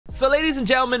So ladies and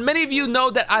gentlemen, many of you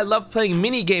know that I love playing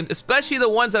mini games, especially the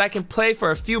ones that I can play for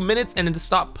a few minutes and then to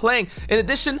stop playing. In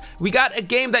addition, we got a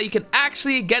game that you can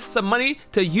actually get some money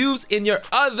to use in your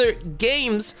other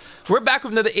games. We're back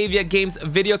with another Avia Games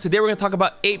video. Today we're going to talk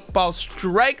about 8 Ball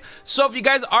Strike. So if you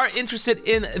guys are interested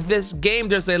in this game,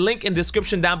 there's a link in the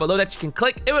description down below that you can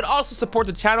click. It would also support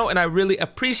the channel and I really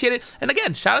appreciate it. And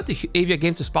again, shout out to Avia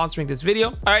Games for sponsoring this video.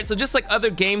 All right, so just like other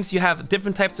games, you have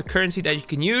different types of currency that you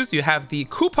can use. You have the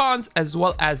coupons as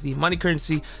well as the money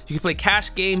currency. You can play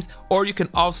cash games, or you can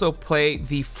also play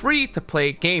the free to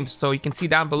play games. So you can see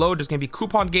down below, there's gonna be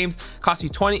coupon games, cost you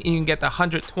 20 and you can get the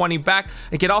 120 back.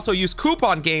 You can also use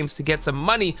coupon games to get some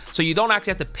money, so you don't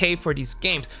actually have to pay for these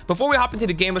games. Before we hop into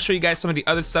the game, I'll show you guys some of the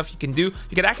other stuff you can do.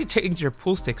 You can actually change your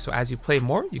pool stick, so as you play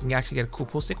more, you can actually get a cool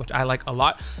pool stick, which I like a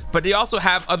lot. But they also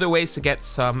have other ways to get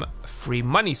some free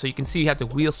money. So you can see you have the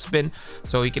wheel spin,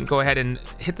 so you can go ahead and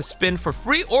hit the spin for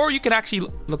free, or you can actually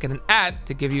look at an ad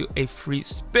to give you a free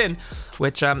spin,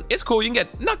 which is cool. You can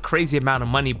get not crazy amount of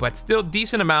money, but still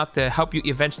decent amount to help you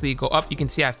eventually go up. You can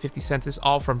see I have 50 cents. It's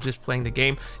all from just playing the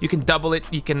game. You can double it.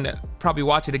 You can probably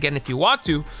watch it again if you want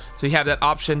to, so you have that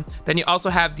option. Then you also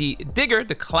have the digger,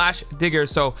 the Clash digger.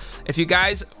 So if you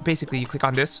guys basically, you click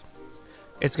on this,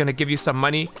 it's going to give you some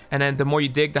money, and then the more you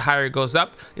dig, the higher it goes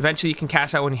up. Eventually you can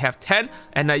cash out when you have 10,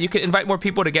 and you can invite more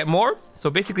people to get more. So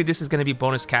basically this is going to be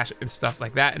bonus cash and stuff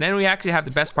like that. And then we actually have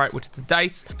the best part, which is the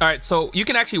dice. All right, so you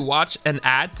can actually watch an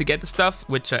ad to get the stuff,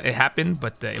 which it happened,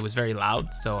 but it was very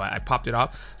loud, so I popped it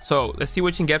off. So let's see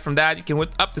what you can get from that. You can win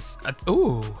up to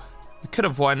ooh, we could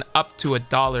have won up to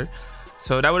 $1,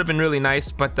 so that would have been really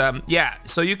nice. But yeah,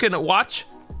 so you can watch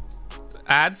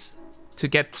ads to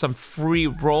get some free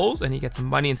rolls, and you get some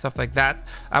money and stuff like that.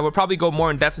 I would probably go more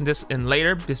in depth in this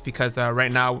later, just because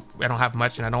right now I don't have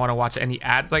much and I don't want to watch any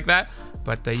ads like that.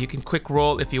 But you can quick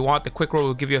roll if you want. The quick roll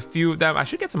will give you a few of them. I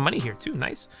should get some money here too.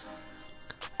 Nice.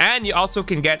 And you also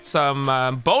can get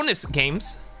some bonus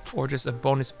games, or just a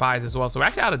bonus buys as well. So we're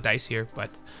actually out of dice here, but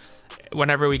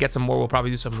whenever we get some more, we'll probably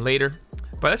do some later.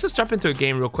 But let's just jump into a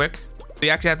game real quick. You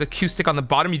actually have the Q stick on the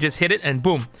bottom. You just hit it and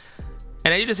boom.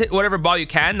 And then you just hit whatever ball you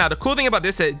can. Now, the cool thing about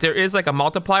this is there is like a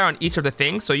multiplier on each of the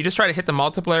things. So you just try to hit the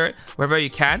multiplier wherever you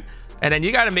can. And then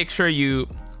you got to make sure you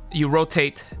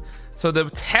rotate. So the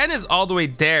 10 is all the way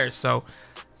there. So,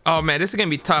 oh man, this is going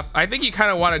to be tough. I think you kind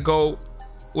of want to go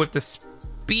with the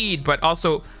speed, but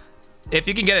also if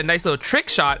you can get a nice little trick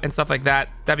shot and stuff like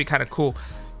that, that'd be kind of cool.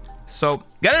 So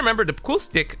you got to remember the cool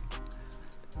stick.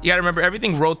 You got to remember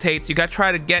everything rotates. You got to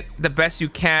try to get the best you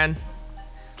can.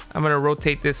 I'm gonna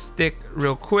rotate this stick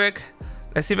real quick.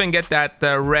 Let's see if I can get that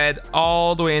red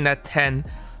all the way in that 10.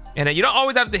 And then you don't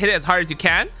always have to hit it as hard as you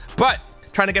can, but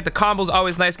trying to get the combos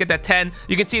always nice. Get that 10.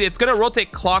 You can see it's gonna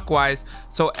rotate clockwise.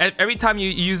 So every time you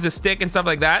use the stick and stuff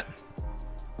like that,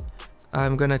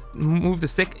 I'm gonna move the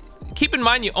stick. Keep in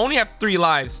mind you only have 3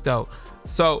 lives though.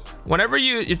 So whenever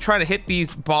you're trying to hit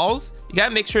these balls, you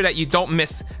gotta make sure that you don't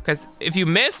miss, because if you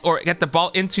miss or get the ball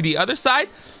into the other side,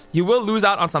 you will lose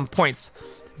out on some points.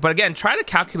 But again, try to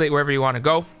calculate wherever you want to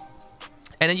go.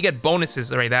 And then you get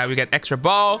bonuses right there. We get extra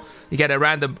ball. You get a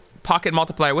random pocket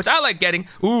multiplier, which I like getting.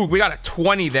 Ooh, we got a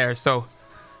 20 there. So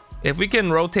if we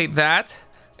can rotate that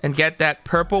and get that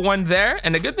purple one there.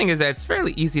 And the good thing is that it's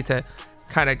fairly easy to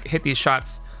kind of hit these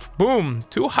shots. Boom,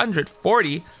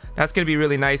 240. That's going to be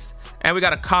really nice. And we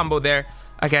got a combo there.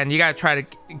 Again, you got to try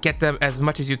to get them as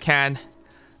much as you can.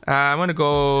 I'm going to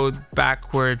go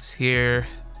backwards here.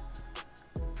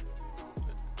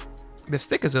 The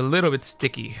stick is a little bit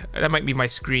sticky. That might be my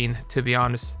screen, to be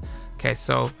honest. Okay,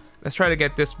 so let's try to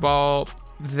get this ball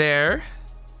there.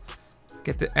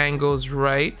 Get the angles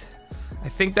right. I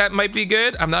think that might be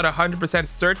good. I'm not 100%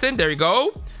 certain. There you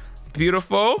go.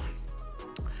 Beautiful.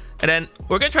 And then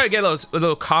we're gonna try to get a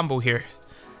little combo here.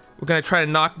 We're gonna try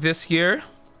to knock this here,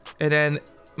 and then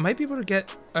might be able to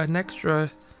get an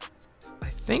extra. I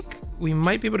think we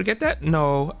might be able to get that.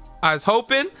 No, I was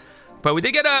hoping. But we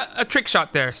did get a trick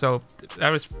shot there, so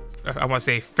that was, I want to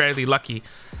say, fairly lucky.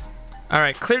 All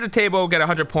right, clear the table, get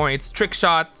 100 points. Trick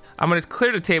shot. I'm going to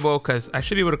clear the table because I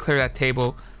should be able to clear that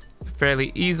table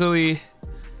fairly easily.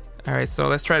 All right, so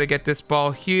let's try to get this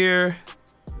ball here.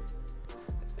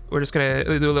 We're just going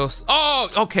to do a little... Oh,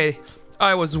 okay.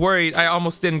 I was worried. I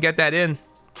almost didn't get that in.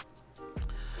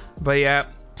 But yeah.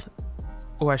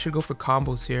 Oh, I should go for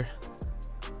combos here.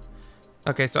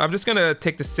 Okay, so I'm just going to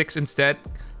take the 6 instead.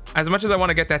 As much as I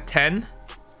want to get that 10,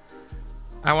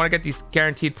 I want to get these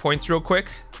guaranteed points real quick.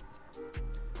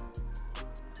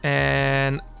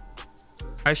 And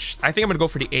I think I'm going to go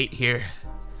for the 8 here.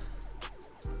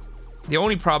 The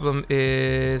only problem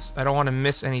is I don't want to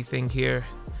miss anything here.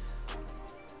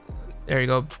 There you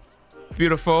go.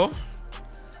 Beautiful.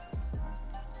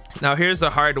 Now here's the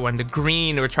hard one. The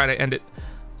green, we're trying to end it.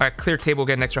 All right, clear table,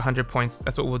 get an extra 100 points.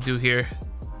 That's what we'll do here.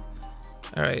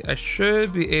 All right, I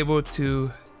should be able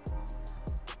to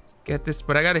get this,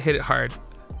 but I gotta hit it hard.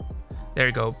 There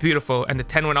we go, beautiful. And the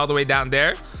 10 went all the way down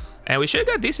there. And we should have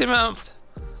got a decent amount.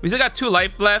 We still got 2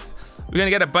 life left. We're gonna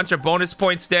get a bunch of bonus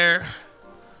points there.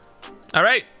 All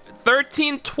right,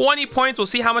 1320 points. We'll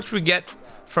see how much we get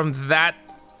from that.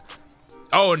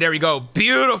 Oh, there we go,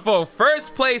 beautiful.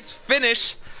 First place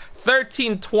finish,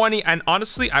 1320. And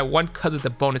honestly, I won because of the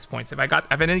bonus points. If I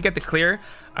didn't get the clear,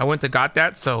 I wouldn't have got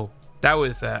that. So that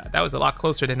was a lot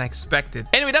closer than I expected.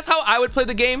 Anyway, that's how I would play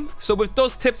the game. So with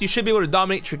those tips, you should be able to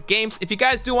dominate your games. If you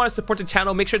guys do want to support the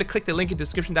channel, make sure to click the link in the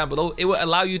description down below. It will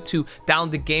allow you to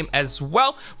download the game as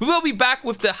well. We will be back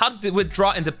with the how to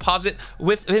withdraw and deposit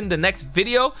within the next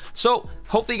video. So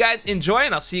hopefully you guys enjoy,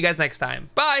 and I'll see you guys next time.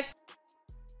 Bye.